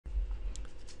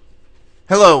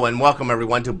Hello and welcome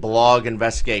everyone to Blog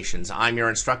Investigations. I'm your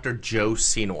instructor, Joe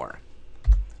Senor.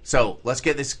 So let's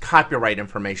get this copyright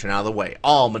information out of the way.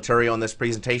 All material in this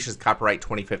presentation is copyright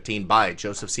 2015 by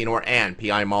Joseph Senor and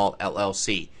PI Mall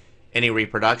LLC. Any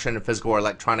reproduction in physical or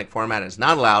electronic format is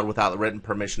not allowed without the written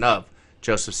permission of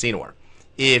Joseph Senor.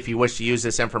 If you wish to use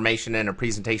this information in a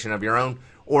presentation of your own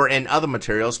or in other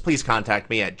materials, please contact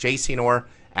me at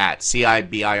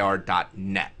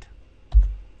jsenor@cibir.net.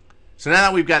 So now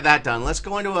that we've got that done, let's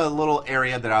go into a little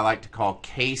area that I like to call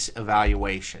case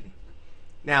evaluation.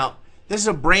 Now, this is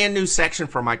a brand new section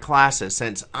for my classes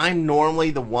since I'm normally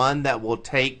the one that will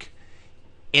take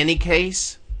any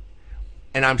case,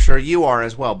 and I'm sure you are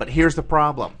as well. But here's the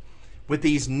problem. With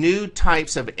these new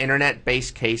types of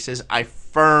internet-based cases, I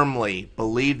firmly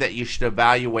believe that you should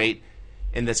evaluate,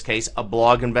 in this case, a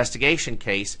blog investigation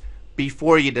case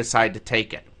before you decide to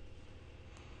take it.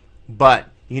 But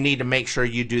you need to make sure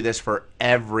you do this for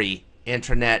every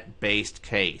internet-based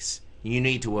case. You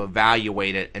need to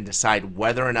evaluate it and decide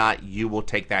whether or not you will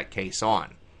take that case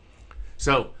on.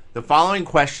 So the following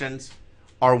questions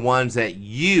are ones that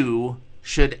you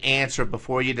should answer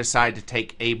before you decide to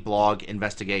take a blog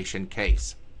investigation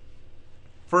case.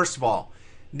 First of all,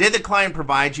 did the client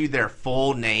provide you their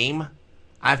full name?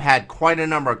 I've had quite a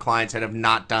number of clients that have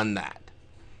not done that.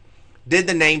 Did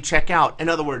the name check out? In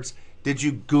other words, did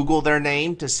you Google their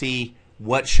name to see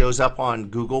what shows up on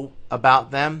Google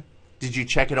about them? Did you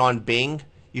check it on Bing?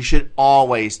 You should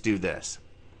always do this.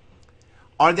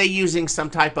 Are they using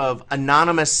some type of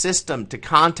anonymous system to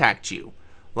contact you,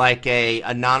 like a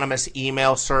anonymous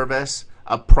email service,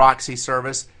 a proxy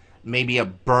service, maybe a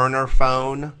burner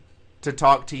phone to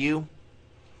talk to you?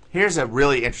 Here's a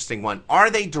really interesting one. Are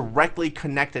they directly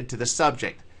connected to the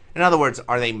subject? In other words,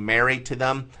 are they married to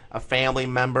them, a family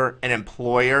member, an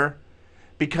employer?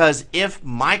 Because if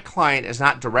my client is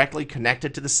not directly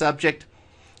connected to the subject,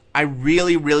 I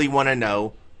really want to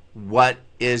know what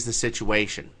is the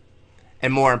situation.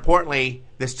 And more importantly,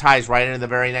 this ties right into the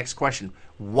very next question.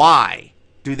 Why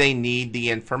do they need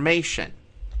the information?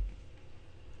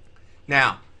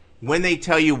 Now, when they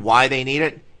tell you why they need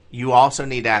it, you also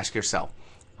need to ask yourself,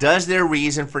 does their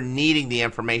reason for needing the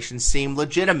information seem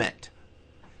legitimate?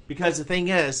 Because the thing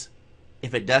is,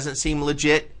 if it doesn't seem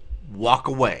legit, walk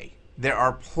away. There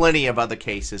are plenty of other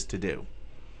cases to do.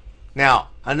 Now,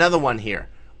 another one here.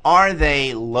 Are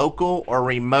they local or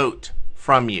remote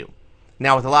from you?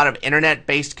 Now, with a lot of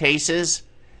internet-based cases,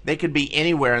 they could be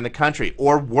anywhere in the country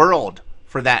or world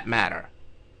for that matter.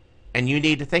 And you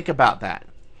need to think about that.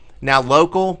 Now,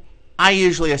 local, I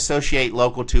usually associate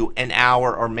local to an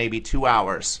hour or maybe 2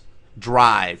 hours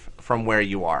drive from where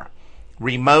you are.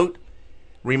 Remote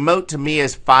to me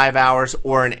is 5 hours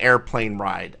or an airplane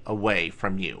ride away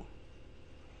from you.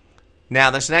 Now,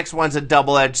 this next one's a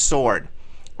double-edged sword.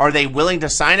 Are they willing to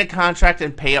sign a contract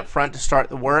and pay up front to start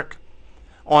the work?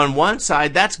 On one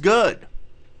side, that's good.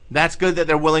 That's good that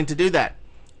they're willing to do that.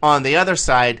 On the other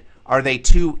side, are they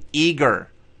too eager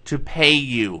to pay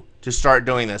you to start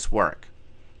doing this work?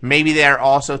 Maybe they're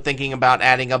also thinking about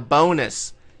adding a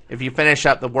bonus if you finish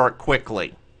up the work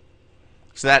quickly.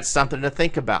 So that's something to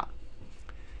think about.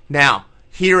 Now,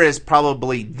 here is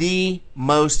probably the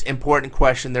most important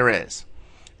question there is.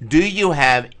 Do you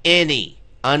have any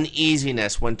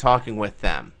uneasiness when talking with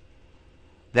them?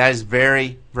 That is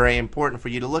very important for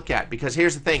you to look at, because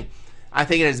here's the thing. I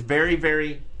think it is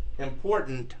very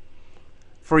important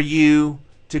for you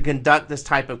to conduct this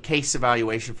type of case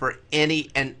evaluation for any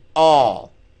and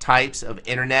all types of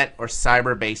internet or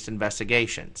cyber-based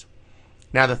investigations.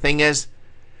 Now, the thing is,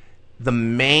 the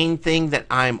main thing that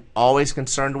I'm always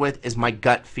concerned with is my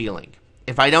gut feeling.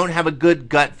 If I don't have a good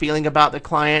gut feeling about the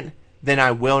client, then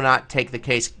I will not take the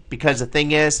case, because the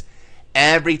thing is,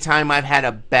 every time I've had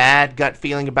a bad gut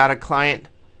feeling about a client,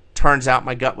 turns out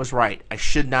my gut was right. I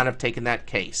should not have taken that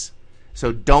case.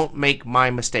 So don't make my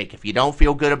mistake. If you don't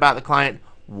feel good about the client,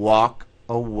 walk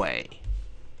away.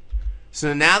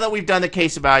 So now that we've done the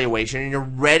case evaluation and you're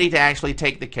ready to actually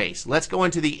take the case, let's go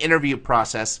into the interview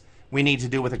process we need to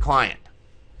do with a client.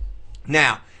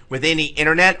 Now, with any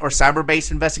internet or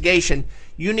cyber-based investigation,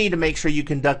 you need to make sure you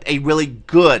conduct a really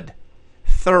good,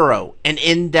 thorough, and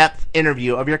in-depth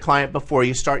interview of your client before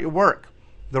you start your work.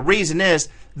 The reason is,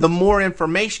 the more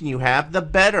information you have, the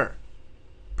better.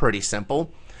 Pretty simple.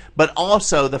 But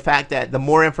also the fact that the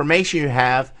more information you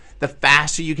have, the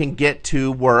faster you can get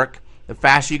to work, the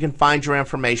faster you can find your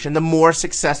information, the more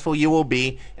successful you will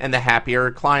be, and the happier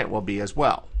your client will be as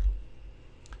well.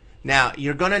 Now,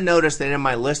 you're going to notice that in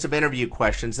my list of interview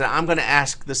questions that I'm going to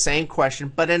ask the same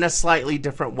question, but in a slightly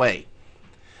different way.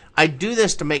 I do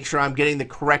this to make sure I'm getting the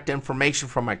correct information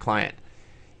from my client.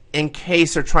 in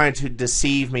case they're trying to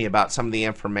deceive me about some of the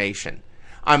information.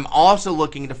 I'm also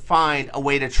looking to find a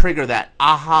way to trigger that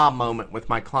aha moment with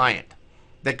my client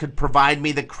that could provide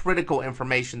me the critical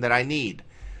information that I need.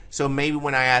 So maybe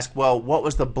when I ask, well, what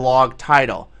was the blog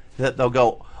title? That they'll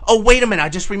go, oh, wait a minute, I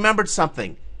just remembered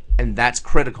something. And that's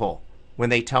critical when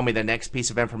they tell me the next piece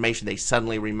of information they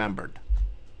suddenly remembered.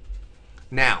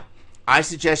 Now, I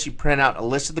suggest you print out a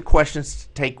list of the questions to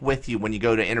take with you when you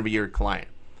go to interview your client.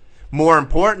 More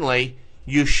importantly,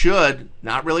 you should,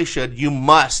 not really should, you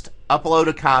must upload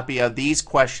a copy of these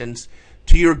questions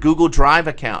to your Google Drive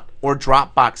account or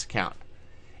Dropbox account.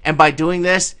 And by doing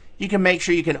this, you can make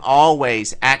sure you can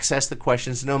always access the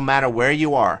questions no matter where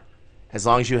you are, as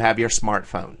long as you have your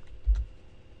smartphone.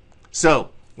 So,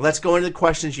 let's go into the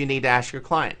questions you need to ask your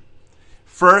client.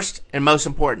 First, and most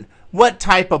important, what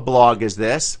type of blog is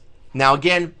this? Now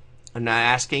again, I'm not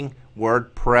asking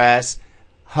WordPress,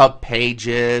 Hub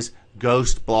Pages,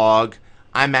 Ghost Blog.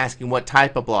 I'm asking what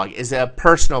type of blog. Is it a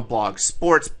personal blog,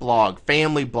 sports blog,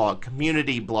 family blog,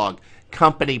 community blog,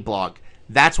 company blog?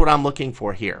 That's what I'm looking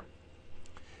for here.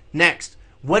 Next,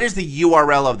 what is the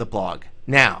URL of the blog?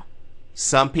 Now,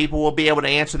 some people will be able to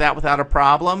answer that without a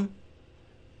problem.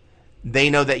 They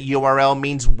know that URL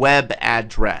means web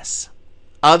address.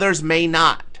 Others may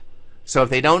not. So if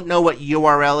they don't know what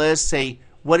URL is, say,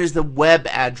 what is the web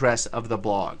address of the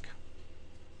blog?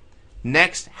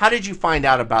 Next, how did you find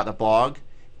out about the blog?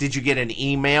 Did you get an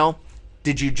email?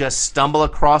 Did you just stumble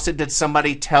across it? Did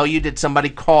somebody tell you? Did somebody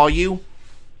call you?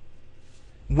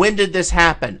 When did this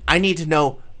happen? I need to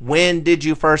know, when did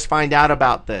you first find out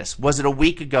about this? Was it a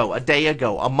week ago, a day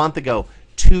ago, a month ago,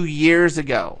 2 years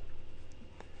ago?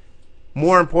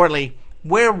 More importantly,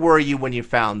 where were you when you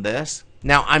found this?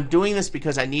 Now, I'm doing this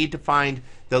because I need to find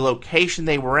the location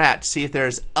they were at to see if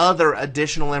there's other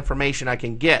additional information I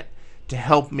can get to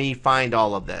help me find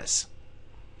all of this.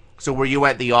 So were you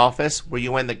at the office? Were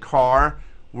you in the car?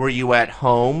 Were you at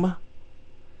home?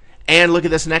 And look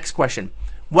at this next question.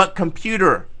 What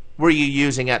computer were you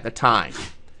using at the time?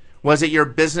 Was it your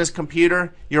business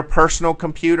computer? Your personal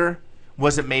computer?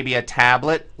 Was it maybe a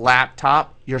tablet,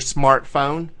 laptop, your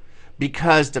smartphone?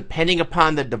 Because depending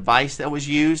upon the device that was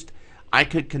used, I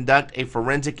could conduct a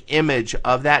forensic image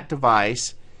of that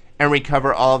device and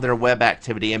recover all of their web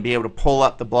activity and be able to pull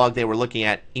up the blog they were looking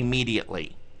at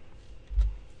immediately.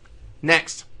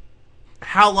 Next,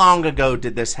 how long ago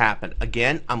did this happen?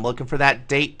 Again, I'm looking for that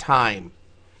date time.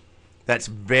 That's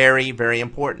very, very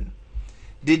important.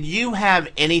 Did you have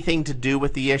anything to do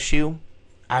with the issue?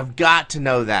 I've got to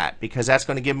know that because that's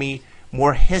going to give me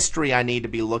more history I need to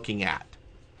be looking at.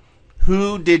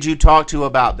 Who did you talk to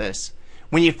about this?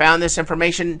 When you found this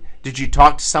information, did you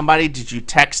talk to somebody? Did you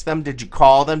text them? Did you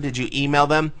call them? Did you email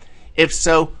them? If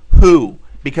so, who?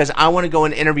 Because I want to go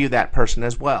and interview that person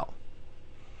as well.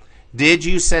 Did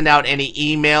you send out any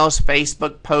emails,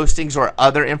 Facebook postings, or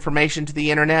other information to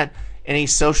the internet? Any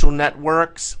social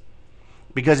networks?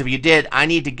 Because if you did, I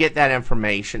need to get that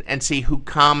information and see who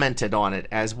commented on it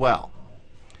as well.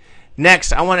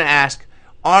 Next, I want to ask,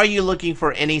 are you looking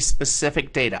for any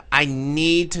specific data? I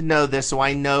need to know this so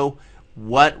I know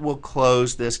what will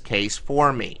close this case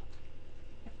for me.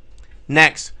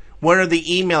 Next, what are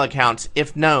the email accounts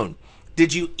if known?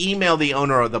 Did you email the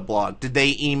owner of the blog? Did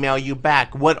they email you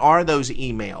back? What are those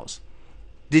emails?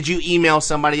 Did you email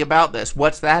somebody about this?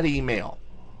 What's that email?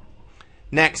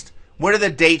 Next, what are the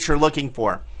dates you're looking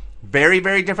for? Very,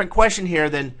 very different question here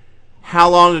than how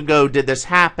long ago did this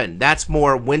happen? That's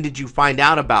more, when did you find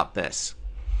out about this?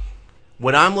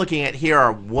 What I'm looking at here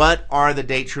are, what are the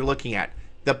dates you're looking at?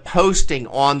 The posting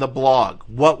on the blog.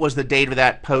 What was the date of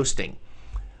that posting?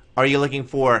 Are you looking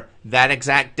for that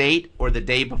exact date or the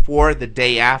day before, the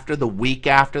day after, the week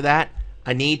after that?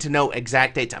 I need to know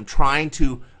exact dates. I'm trying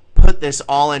to put this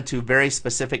all into very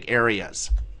specific areas.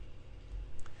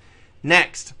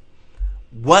 Next,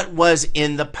 what was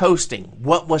in the posting?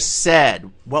 What was said?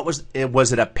 Was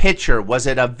it a picture? Was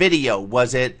it a video?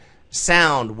 Was it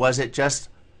sound? Was it just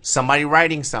somebody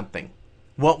writing something?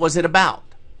 What was it about?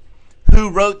 Who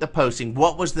wrote the posting?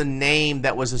 What was the name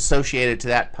that was associated to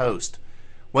that post?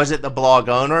 Was it the blog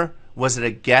owner? Was it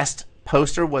a guest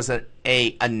poster? Was it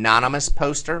an anonymous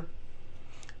poster?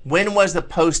 When was the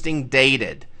posting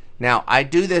dated? Now, I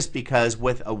do this because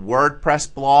with a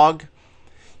WordPress blog,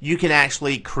 you can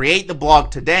actually create the blog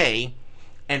today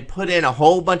and put in a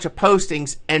whole bunch of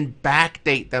postings and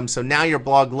backdate them, so now your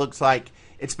blog looks like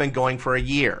it's been going for a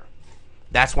year.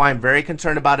 That's why I'm very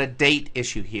concerned about a date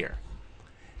issue here.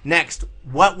 Next,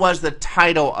 what was the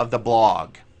title of the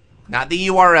blog? Not the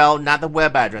URL, not the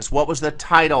web address. What was the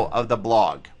title of the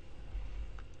blog?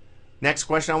 Next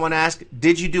question I want to ask,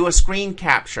 did you do a screen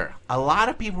capture? A lot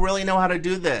of people really know how to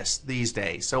do this these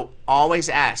days, so always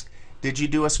ask, did you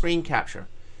do a screen capture?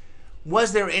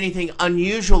 Was there anything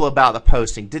unusual about the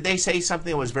posting? Did they say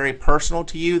something that was very personal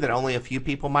to you that only a few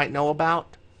people might know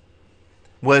about?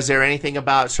 Was there anything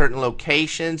about certain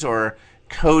locations or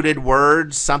coded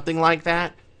words, something like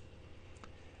that?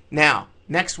 Now,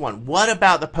 next one, what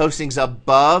about the postings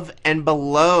above and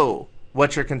below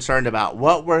what you're concerned about?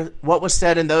 What was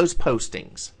said in those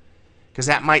postings? Because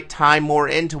that might tie more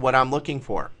into what I'm looking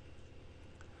for.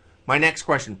 My next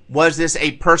question, was this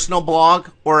a personal blog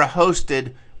or a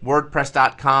hosted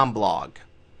WordPress.com blog?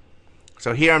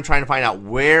 So here I'm trying to find out,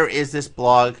 where is this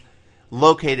blog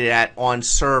located at on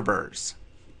servers?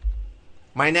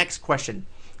 My next question,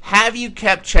 have you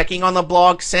kept checking on the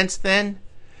blog since then?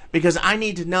 Because I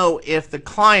need to know if the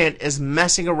client is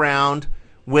messing around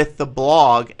with the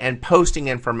blog and posting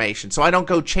information, so I don't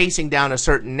go chasing down a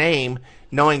certain name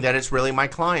knowing that it's really my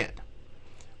client.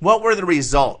 What were the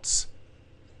results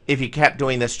if you kept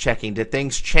doing this checking? Did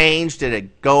things change? Did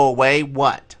it go away?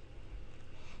 What?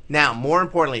 Now, more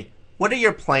importantly, what are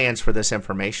your plans for this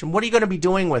information? What are you going to be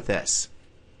doing with this?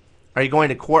 Are you going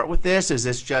to court with this? Is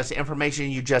this just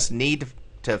information you just need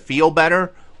to feel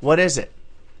better? What is it?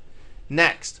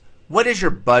 Next, what is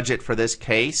your budget for this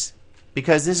case?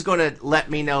 Because this is going to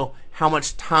let me know how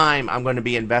much time I'm going to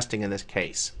be investing in this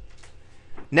case.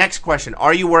 Next question,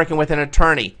 are you working with an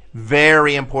attorney?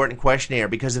 Very important question here,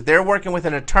 because if they're working with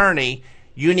an attorney,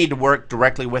 you need to work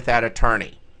directly with that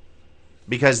attorney,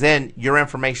 because then your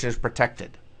information is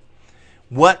protected.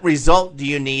 What result do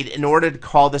you need in order to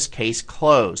call this case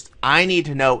closed? I need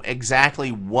to know exactly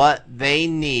what they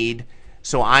need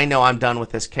so I know I'm done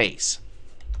with this case.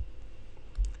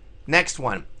 Next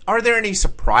one, are there any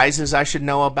surprises I should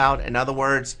know about? In other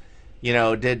words, you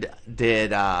know, did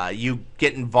you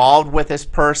get involved with this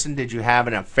person? Did you have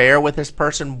an affair with this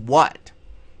person? What?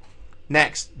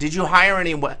 Next, did you hire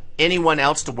anyone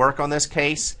else to work on this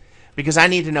case? Because I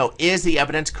need to know, is the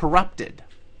evidence corrupted?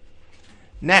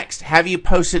 Next, have you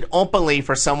posted openly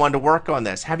for someone to work on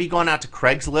this? Have you gone out to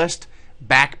Craigslist,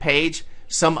 Backpage,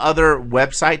 some other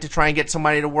website to try and get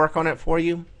somebody to work on it for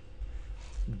you?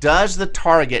 Does the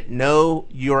target know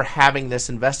you're having this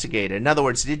investigated? In other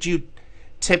words, did you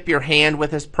tip your hand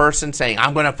with this person saying,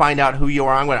 I'm going to find out who you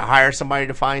are, I'm going to hire somebody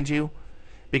to find you?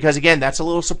 Because again, that's a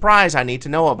little surprise I need to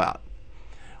know about.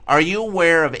 Are you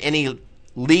aware of any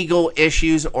legal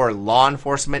issues or law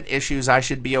enforcement issues I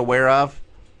should be aware of?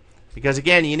 Because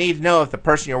again, you need to know if the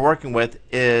person you're working with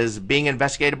is being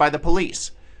investigated by the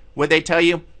police. Would they tell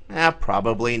you?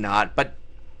 Probably not, but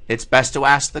it's best to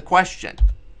ask the question.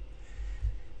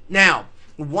 Now,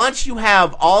 once you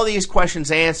have all these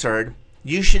questions answered,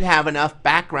 you should have enough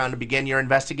background to begin your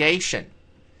investigation.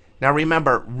 Now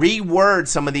remember, reword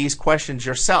some of these questions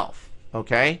yourself,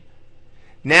 okay?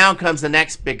 Now comes the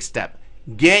next big step.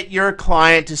 Get your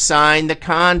client to sign the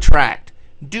contract.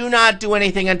 Do not do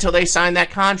anything until they sign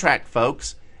that contract,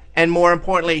 folks. And more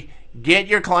importantly, get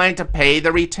your client to pay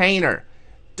the retainer.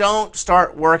 Don't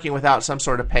start working without some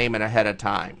sort of payment ahead of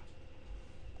time.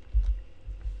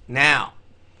 Now,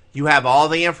 you have all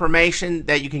the information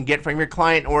that you can get from your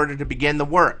client in order to begin the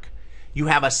work. You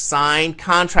have a signed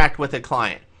contract with the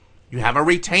client. You have a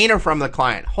retainer from the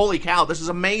client. Holy cow, this is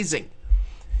amazing.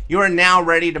 You are now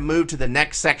ready to move to the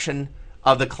next section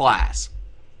of the class,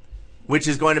 which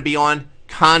is going to be on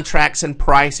contracts and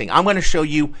pricing. I'm going to show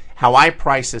you how I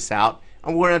price this out,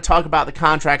 and we're going to talk about the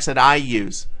contracts that I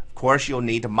use. Of course, you'll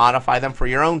need to modify them for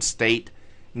your own state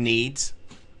needs.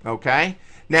 Okay?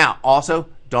 Now, also,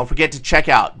 don't forget to check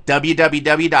out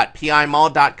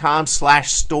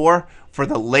www.pimall.com/store for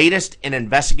the latest in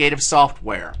investigative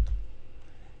software.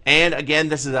 And again,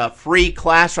 this is a free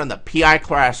class from the PI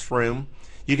Classroom.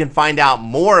 You can find out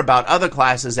more about other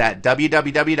classes at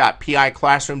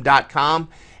www.piclassroom.com,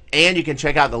 and you can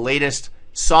check out the latest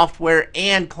software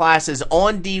and classes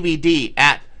on DVD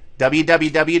at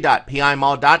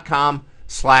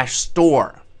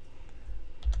www.pimall.com/store.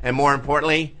 And more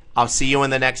importantly, I'll see you in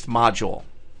the next module.